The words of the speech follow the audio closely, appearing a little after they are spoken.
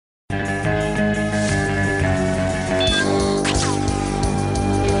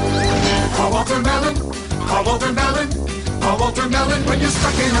Call Walter Melon. Call Walter Melon when you're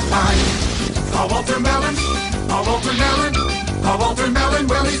stuck in a bind. Call Walter Melon. Call Walter Melon. Call Walter Melon,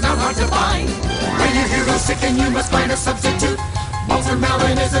 well, he's not hard to find. When your hero's sick and you must find a substitute, Walter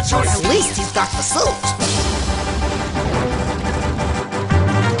Melon is a choice. At least he's got the suit.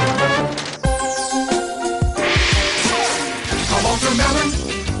 Call Walter Melon.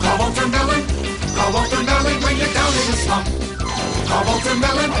 Call Walter Melon. Call Walter Melon when you're down in a slump. Call Walter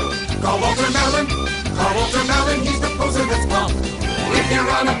Melon. Call Walter Melon. Call Walter Melon, he's the poser that's plump. If you're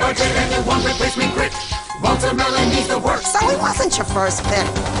on a budget and you want replacement grit, Walter Melon needs the work. So he wasn't your first pick.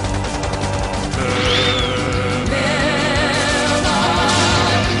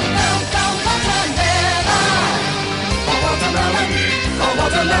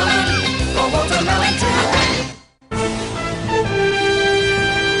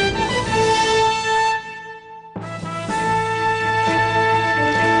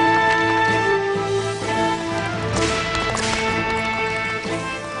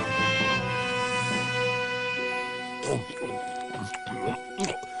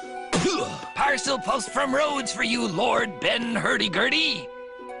 Parcel post from Rhodes for you, Lord Ben-Hurdy-Gurdy.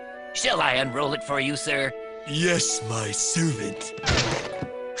 Shall I unroll it for you, sir? Yes, my servant.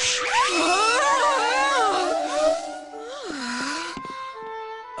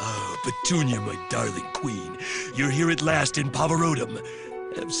 Oh, Petunia, my darling queen. You're here at last in Pavarotum.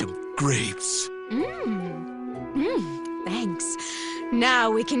 Have some grapes. Thanks.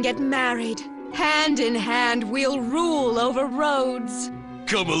 Now we can get married. Hand in hand, we'll rule over Rhodes.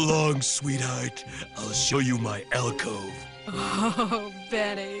 Come along, sweetheart. I'll show you my alcove. Oh,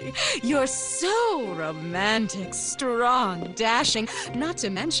 Benny, you're so romantic, strong, dashing, not to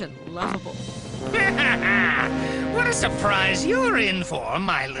mention lovable. What a surprise you're in for,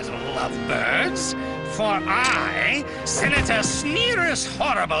 my little lovebirds. For I, Senator Sneerus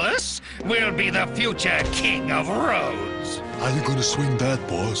Horribilis, will be the future king of Rhodes. How you gonna swing that,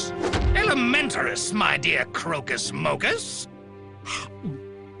 boss? Elementarous, my dear Crocus Mocus.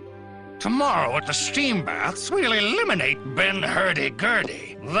 Tomorrow at the steam baths, we'll eliminate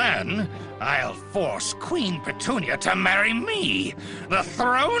Ben-Hurdy-Gurdy. Then, I'll force Queen Petunia to marry me. The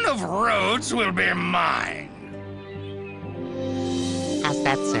throne of Rhodes will be mine. How's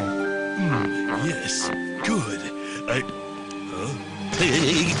that, sir? Yes, good.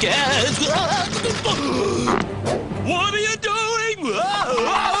 What are you doing?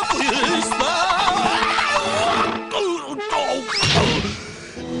 Please stop!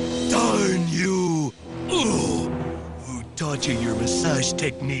 Darn you! Who taught you your massage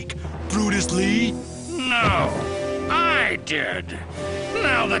technique, Brutus Lee? No, I did.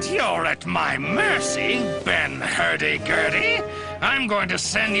 Now that you're at my mercy, Ben-Hurdy-Gurdy, I'm going to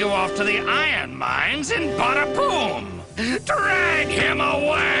send you off to the iron mines in Bada-Boom. Drag him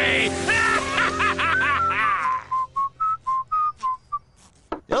away!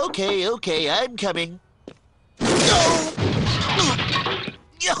 Okay, I'm coming.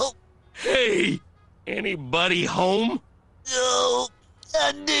 No! Hey, anybody home? No!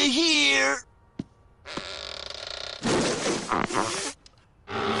 Under here!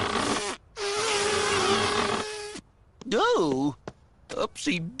 No!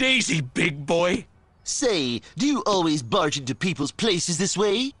 Upsy daisy, big boy. Say, do you always barge into people's places this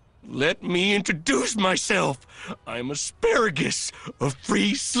way? Let me introduce myself. I'm Asparagus, a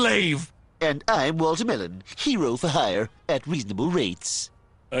free slave. And I'm Walter Melon, hero for hire at reasonable rates.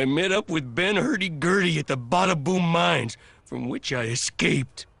 I met up with Ben-Hurdy-Gurdy at the Bada-Boom mines, from which I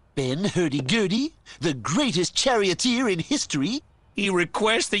escaped. Ben-Hurdy-Gurdy, the greatest charioteer in history? He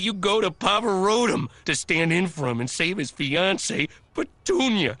requests that you go to Pavarotum to stand in for him and save his fiancée,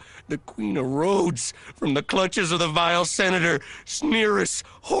 Petunia, the Queen of Rhodes, from the clutches of the vile Senator Sneerus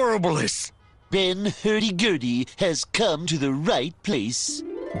Horribilis. Ben-Hurdy-Gurdy has come to the right place.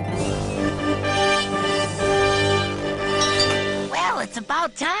 Well, it's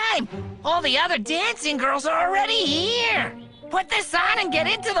about time. All the other dancing girls are already here. Put this on and get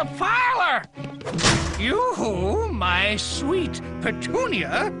into the parlor. You, my sweet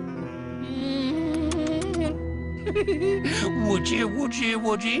Petunia? Would you?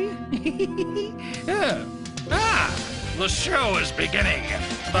 The show is beginning.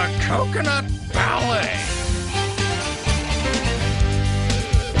 The Coconut Ballet.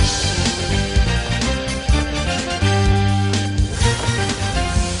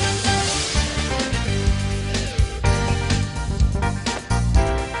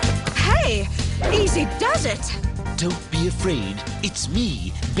 Hey, easy does it. Don't be afraid. It's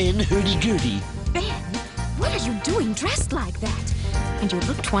me, Ben-Hurdy-Gurdy. Ben, what are you doing dressed like that? And you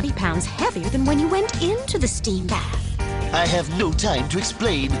look 20 pounds heavier than when you went into the steam bath. I have no time to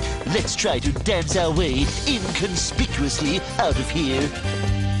explain. Let's try to dance our way inconspicuously out of here.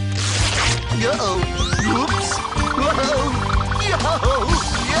 Uh-oh. Whoops. Whoa. Yo.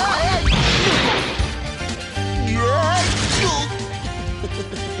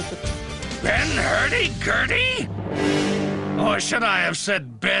 Ben-Hurdy-Gurdy? Or should I have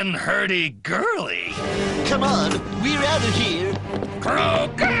said Ben-Hurdy-Gurly? Come on, we're out of here.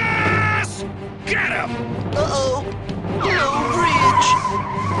 Crocus! Get him! Uh-oh. Low bridge.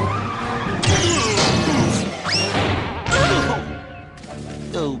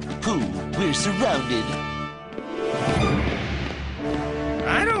 Oh, pooh, we're surrounded.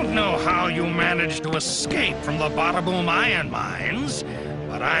 I don't know how you managed to escape from the Bada-Boom iron mines,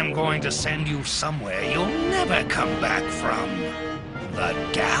 but I'm going to send you somewhere you'll never come back from. The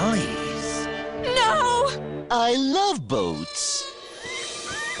galleys. No! I love boats.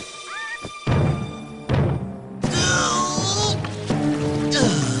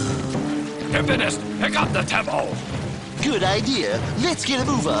 Impetus, pick up the tempo. Good idea. Let's get a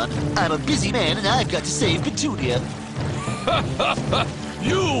move on. I'm a busy man and I've got to save Petunia.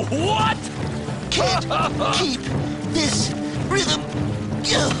 You what? Can't keep this rhythm.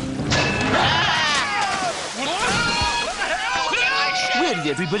 Where did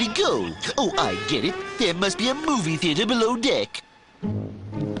everybody go? Oh, I get it. There must be a movie theater below deck.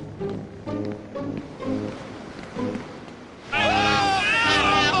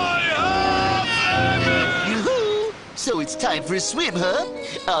 Yoo-hoo! So it's time for a swim, huh?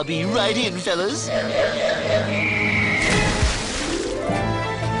 I'll be right in, fellas.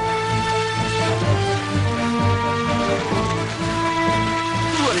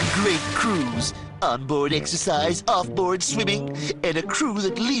 What a great cruise. Onboard exercise, offboard swimming, and a crew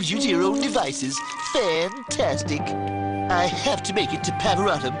that leaves you to your own devices. Fantastic. I have to make it to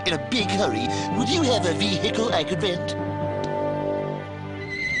Pavarotti in a big hurry. Would you have a vehicle I could rent?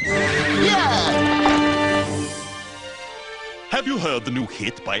 Yeah! Have you heard the new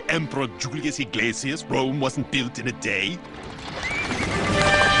hit by Emperor Julius Iglesias, Rome wasn't built in a day?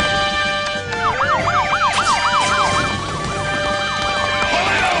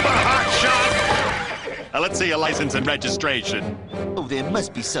 Let's see your license and registration. Oh, there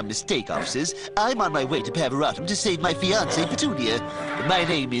must be some mistake, officers. I'm on my way to Pavarotti to save my fiancée, Petunia. My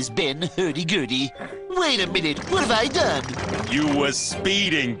name is Ben-Hurdy-Gurdy. Wait a minute, what have I done? You were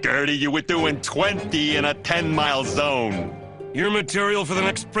speeding, Gertie. You were doing 20 in a 10-mile zone. Your material for the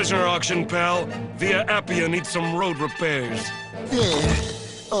next prisoner auction, pal. Via Appia needs some road repairs. There,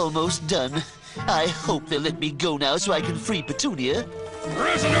 almost done. I hope they'll let me go now so I can free Petunia.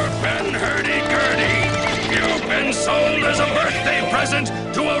 Prisoner Ben-Hurdy-Gurdy, you've been sold as a birthday present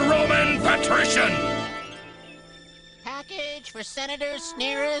to a Roman patrician. Package for Senators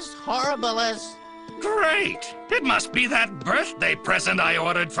Sneerers Horribilis. Great! It must be that birthday present I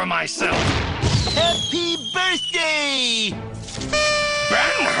ordered for myself. Happy birthday!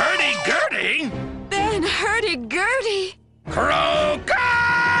 Ben-Hurdy-Gurdy? Ben-Hurdy-Gurdy! Crocus!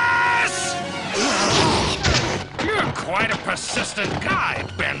 You're quite a persistent guy,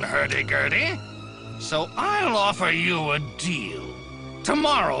 Ben-Hurdy-Gurdy. So I'll offer you a deal.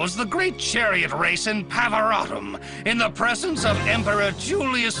 Tomorrow's the great chariot race in Pavarotti in the presence of Emperor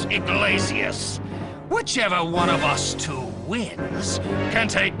Julius Iglesias. Whichever one of us two wins can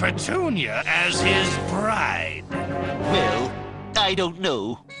take Petunia as his bride. Well, I don't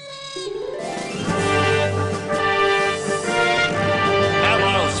know.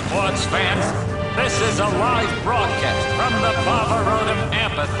 Hello, sports fans. This is a live broadcast from the Pavarotti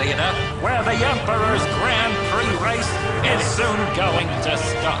Amphitheater, where the Emperor's Grand Prix race is soon going to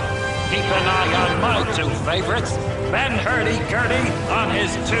start. Keep an eye on my two favorites, Ben-Hurdy-Gurdy on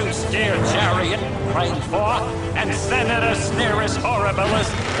his two-steer chariot, lane 4, and Senator Sneerus Horribilis,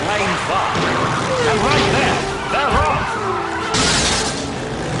 lane 5. And right there, they're off!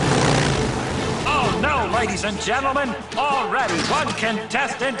 Oh no, ladies and gentlemen, already one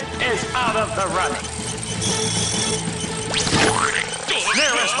contestant is out of the running.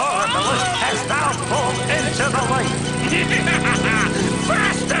 Sneerus Horribilis has now pulled into the lane.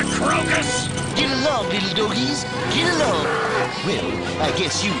 Faster, Crocus! Get along, little doggies. Get along. Well, I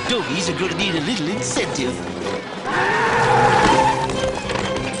guess you doggies are going to need a little incentive.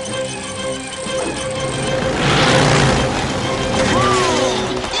 Whoa!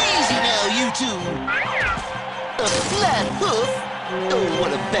 Easy now, you two. A flat hoof? Oh,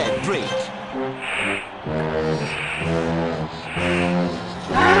 what a bad break.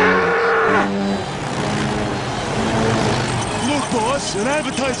 Look, boss, an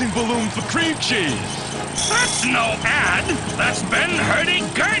advertising balloon for cream cheese. That's no ad. That's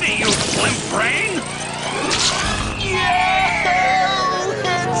Ben-Hurdy-Gurdy, you flimp brain. Yeah!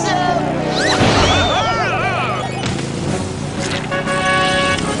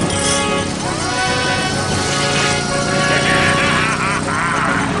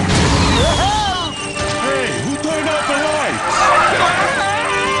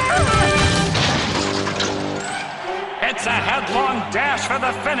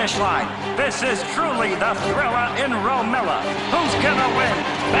 slide. This is truly the thriller in Romilla. Who's gonna win?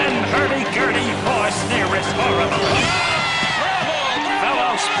 Ben-Hurdy-Gurdy or Sneerus Horrible?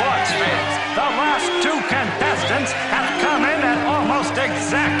 Fellow sports fans, the last two contestants have come in at almost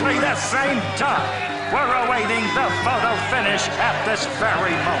exactly the same time. We're awaiting the photo finish at this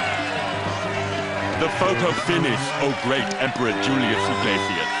very moment. The photo finish, oh great Emperor Julius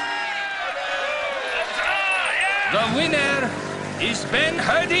Iglesias. The winner is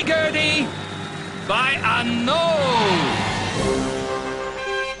Ben-Hurdy-Gurdy by a no.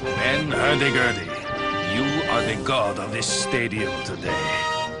 Ben-Hurdy-Gurdy, you are the god of this stadium today.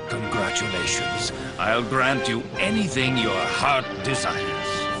 Congratulations. I'll grant you anything your heart desires.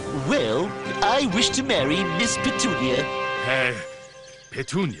 Well, I wish to marry Miss Petunia.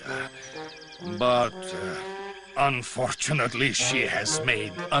 Petunia. But, unfortunately, she has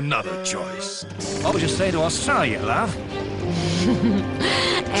made another choice. What would you say to Australia, love?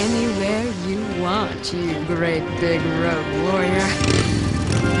 Anywhere you want, you great big rogue warrior.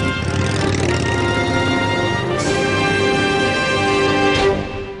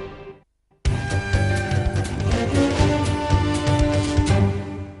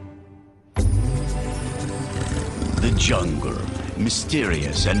 The jungle,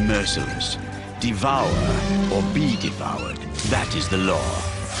 mysterious and merciless. Devour or be devoured, that is the law.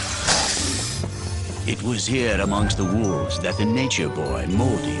 It was here amongst the wolves that the nature boy,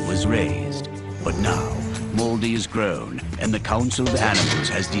 Moldy, was raised. But now, Moldy is grown, and the Council of Animals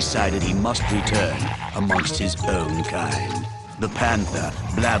has decided he must return amongst his own kind. The panther,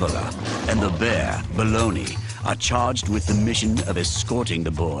 Blabala, and the bear, Baloney, are charged with the mission of escorting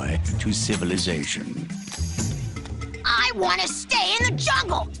the boy to civilization. I want to stay in the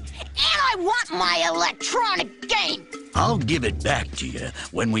jungle, and I want my electronic game. I'll give it back to you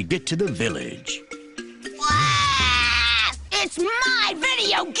when we get to the village. Ah! It's my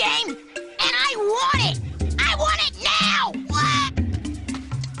video game, and I want it. I want it now.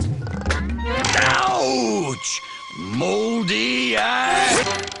 Ouch! Moldy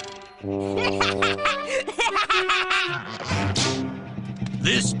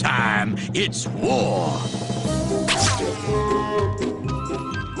This time, it's war.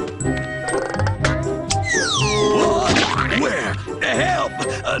 Where? Help!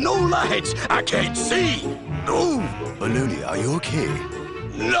 No lights! I can't see! Oh! Baloney, are you okay?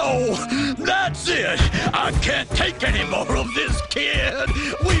 No! That's it! I can't take any more of this kid!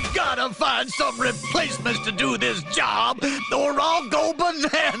 We've got to find some replacements to do this job, or I'll go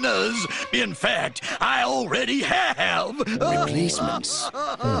bananas! In fact, I already have! Replacements?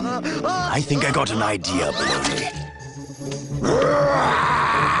 I think I got an idea, Baloney.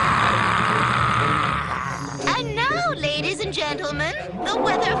 And now, ladies and gentlemen, the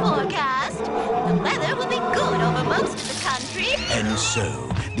weather forecast. The weather will be good over most of the country. And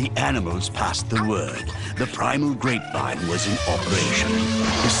so, the animals passed the word. The primal grapevine was in operation.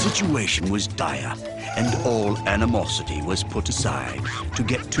 The situation was dire, and all animosity was put aside to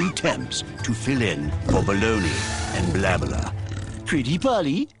get two temps to fill in for Baloney and Blabala. Pretty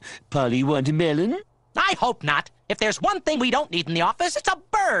Polly? Polly want a melon? I hope not. If there's one thing we don't need in the office, it's a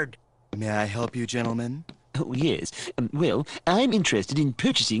bird. May I help you, gentlemen? Oh, yes. Well, I'm interested in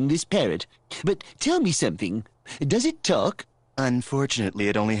purchasing this parrot. But tell me something. Does it talk? Unfortunately,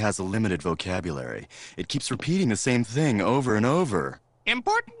 it only has a limited vocabulary. It keeps repeating the same thing over and over.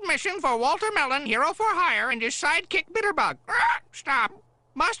 Important mission for Walter Melon, hero for hire, and his sidekick Bitterbug. Stop.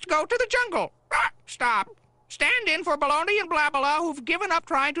 Must go to the jungle. Stop. Stand in for Baloney and Blabala, who've given up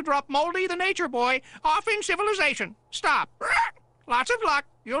trying to drop Moldy the nature boy off in civilization. Stop. Lots of luck.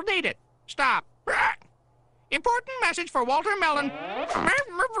 You'll need it. Stop. Important message for Walter Melon.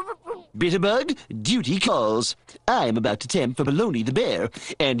 Bitterbug, duty calls. I'm about to tempt for Baloney the bear,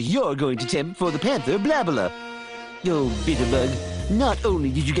 and you're going to tempt for the panther Blabala. Oh, Bitterbug, not only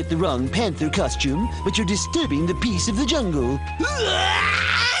did you get the wrong panther costume, but you're disturbing the peace of the jungle.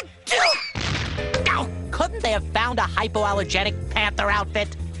 Couldn't they have found a hypoallergenic panther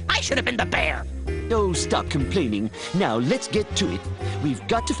outfit? I should have been the bear. Oh, stop complaining. Now let's get to it. We've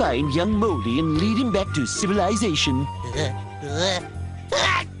got to find young Moldy and lead him back to civilization.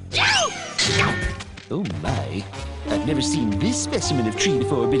 Oh my. I've never seen this specimen of tree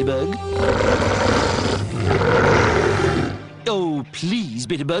before, Bitterbug. Oh, please,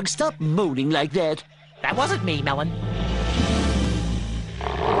 Bitterbug, stop moaning like that. That wasn't me, Melon.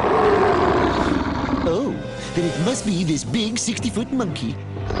 Oh, then it must be this big 60-foot monkey.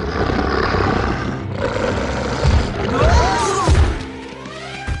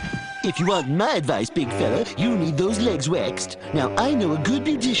 If you want my advice, big fella, you need those legs waxed. Now, I know a good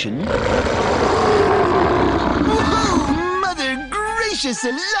beautician. Whoa, Mother delicious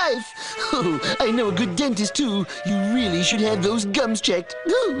alive. Oh, I know a good dentist, too. You really should have those gums checked.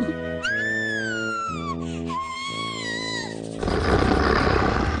 Ooh.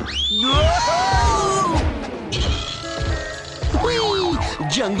 Whee!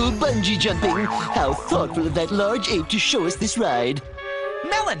 Jungle bungee jumping. How thoughtful of that large ape to show us this ride.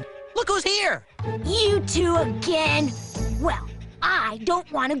 Melon, look who's here. You two again? Well, I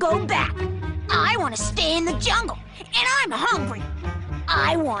don't want to go back. I want to stay in the jungle, and I'm hungry.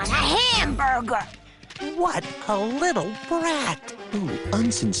 I want a hamburger. What a little brat. Oh,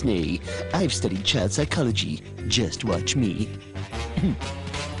 Unsensnay. I've studied child psychology. Just watch me.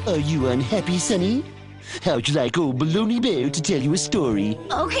 Are you unhappy, Sonny? How'd you like old Baloney Bear to tell you a story?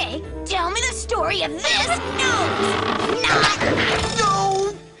 Okay, tell me the story of this nose.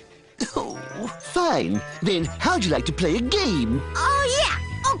 No! Oh, fine. Then how'd you like to play a game? Oh,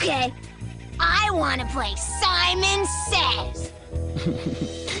 yeah, okay. I want to play Simon Says.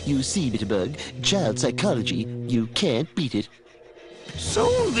 You see, Bitterbug, child psychology, you can't beat it.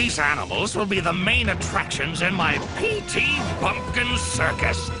 Soon these animals will be the main attractions in my PT Bumpkin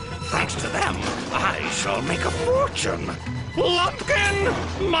Circus. Thanks to them, I shall make a fortune.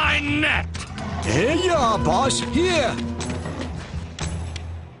 Lumpkin, my net! Here you are, boss. Here.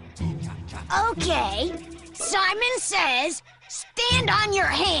 Okay, Simon Says, stand on your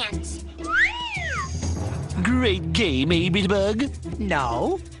hands. Great game, eh, Bitterbug?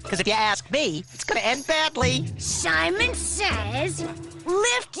 No, because if you ask me, it's going to end badly. Simon Says,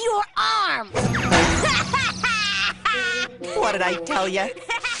 lift your arms. What did I tell you?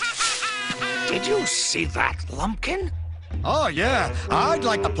 Did you see that, Lumpkin? Oh, yeah. I'd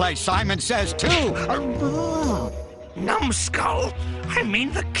like to play Simon Says, too. Numbskull, I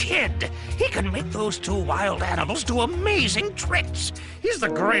mean the kid. He can make those two wild animals do amazing tricks. He's the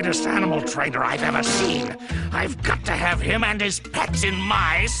greatest animal trainer I've ever seen. I've got to have him and his pets in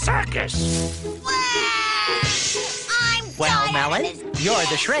my circus. Well, Melon, you're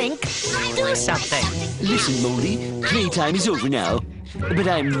the shrink. Do something. Listen, Moldy, playtime is over now. But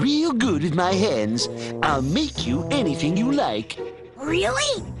I'm real good with my hands. I'll make you anything you like.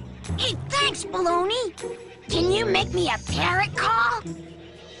 Really? Hey, thanks, Baloney. Can you make me a parrot call?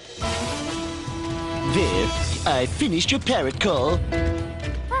 There, I finished your parrot call.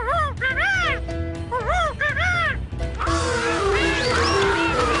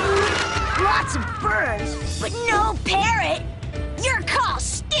 Lots of birds, but no parrot. Your call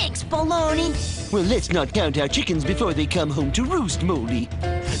stinks, Baloney. Well, let's not count our chickens before they come home to roost, Moldy.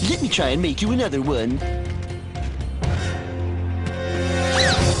 Let me try and make you another one.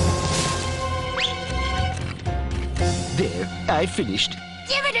 There, I finished.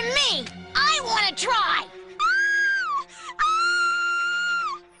 Give it to me. I want to try.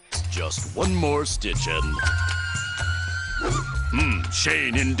 Just one more stitch, and...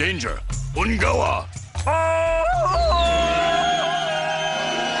 Shane in danger. Ungawa!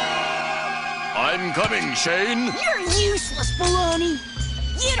 I'm coming, Shane. You're useless, Baloney.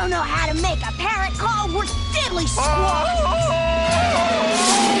 You don't know how to make a parrot call worth diddly squat.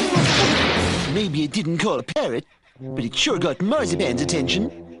 Maybe it didn't call a parrot, but it sure got Marzipan's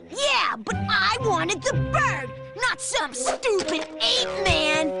attention. Yeah, but I wanted the bird, not some stupid ape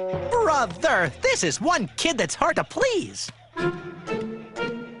man. Brother, this is one kid that's hard to please.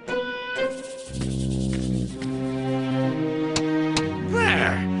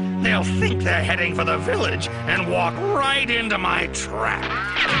 There. They'll think they're heading for the village and walk right into my trap.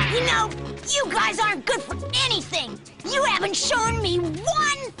 You know, you guys aren't good for anything. You haven't shown me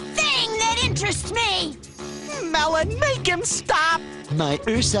one thing that interests me. Melon, make him stop. My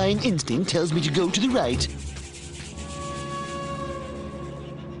ursine instinct tells me to go to the right.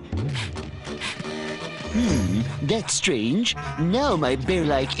 That's strange. Now my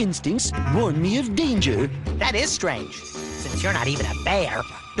bear-like instincts warn me of danger. That is strange, since you're not even a bear.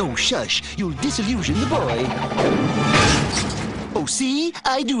 Oh, shush. You'll disillusion the boy. Oh, see?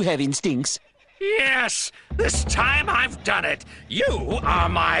 I do have instincts. Yes, this time I've done it. You are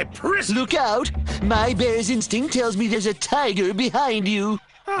my prisoner. Look out! My bear's instinct tells me there's a tiger behind you.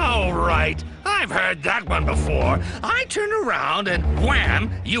 All right, I've heard that one before. I turn around and wham,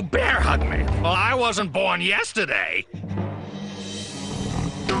 you bear hug me. Well, I wasn't born yesterday.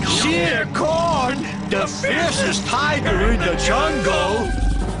 Sheer corn, the fiercest tiger in the jungle.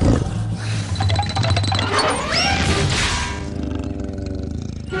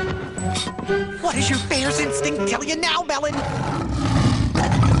 What does your bear's instinct tell you now, Melon?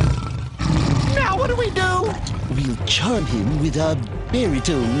 Now what do we do? We'll charm him with our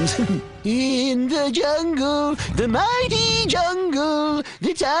baritones. In the jungle, the mighty jungle,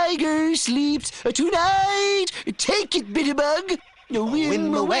 the tiger sleeps tonight. Take it, Bitterbug.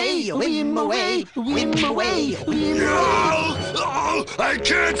 Whim away, whim away, whim away, whim away. I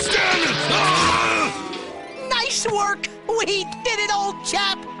can't stand it! Nice work! We did it, old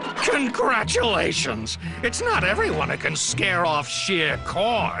chap! Congratulations! It's not everyone who can scare off sheer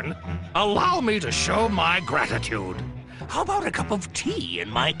corn. Allow me to show my gratitude. How about a cup of tea in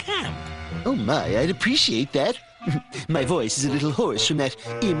my camp? Oh my, I'd appreciate that. My voice is a little hoarse from that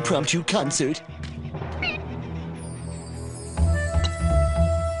impromptu concert.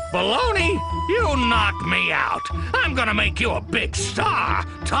 Baloney, you knocked me out. I'm gonna make you a big star.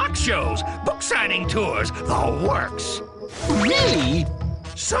 Talk shows, book signing tours, the works. Really?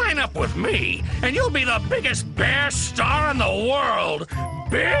 Sign up with me, and you'll be the biggest bear star in the world.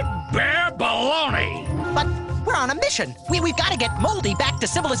 Big Bear Baloney. But we're on a mission. We've got to get Moldy back to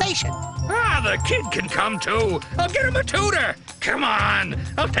civilization. The kid can come too. I'll get him a tutor. Come on,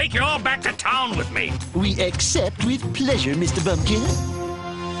 I'll take you all back to town with me. We accept with pleasure, Mr. Bumpkin.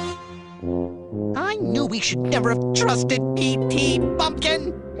 I knew we should never have trusted P.T.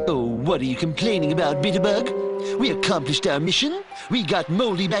 Bumpkin. Oh, what are you complaining about, Bitterbug? We accomplished our mission. We got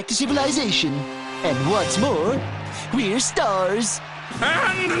Moldy back to civilization. And what's more, we're stars.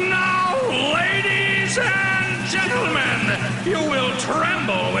 And now, ladies and gentlemen, you will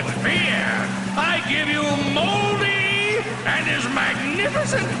tremble with fear. I give you Moldy and his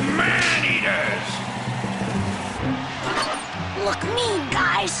magnificent man-eaters. Look mean,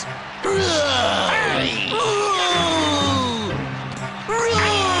 guys.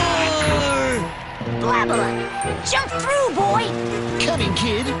 Blabla, jump through, boy. Coming,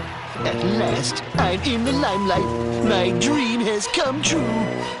 kid. At last, I'm in the limelight. My dream has come true.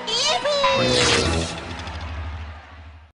 Yippee!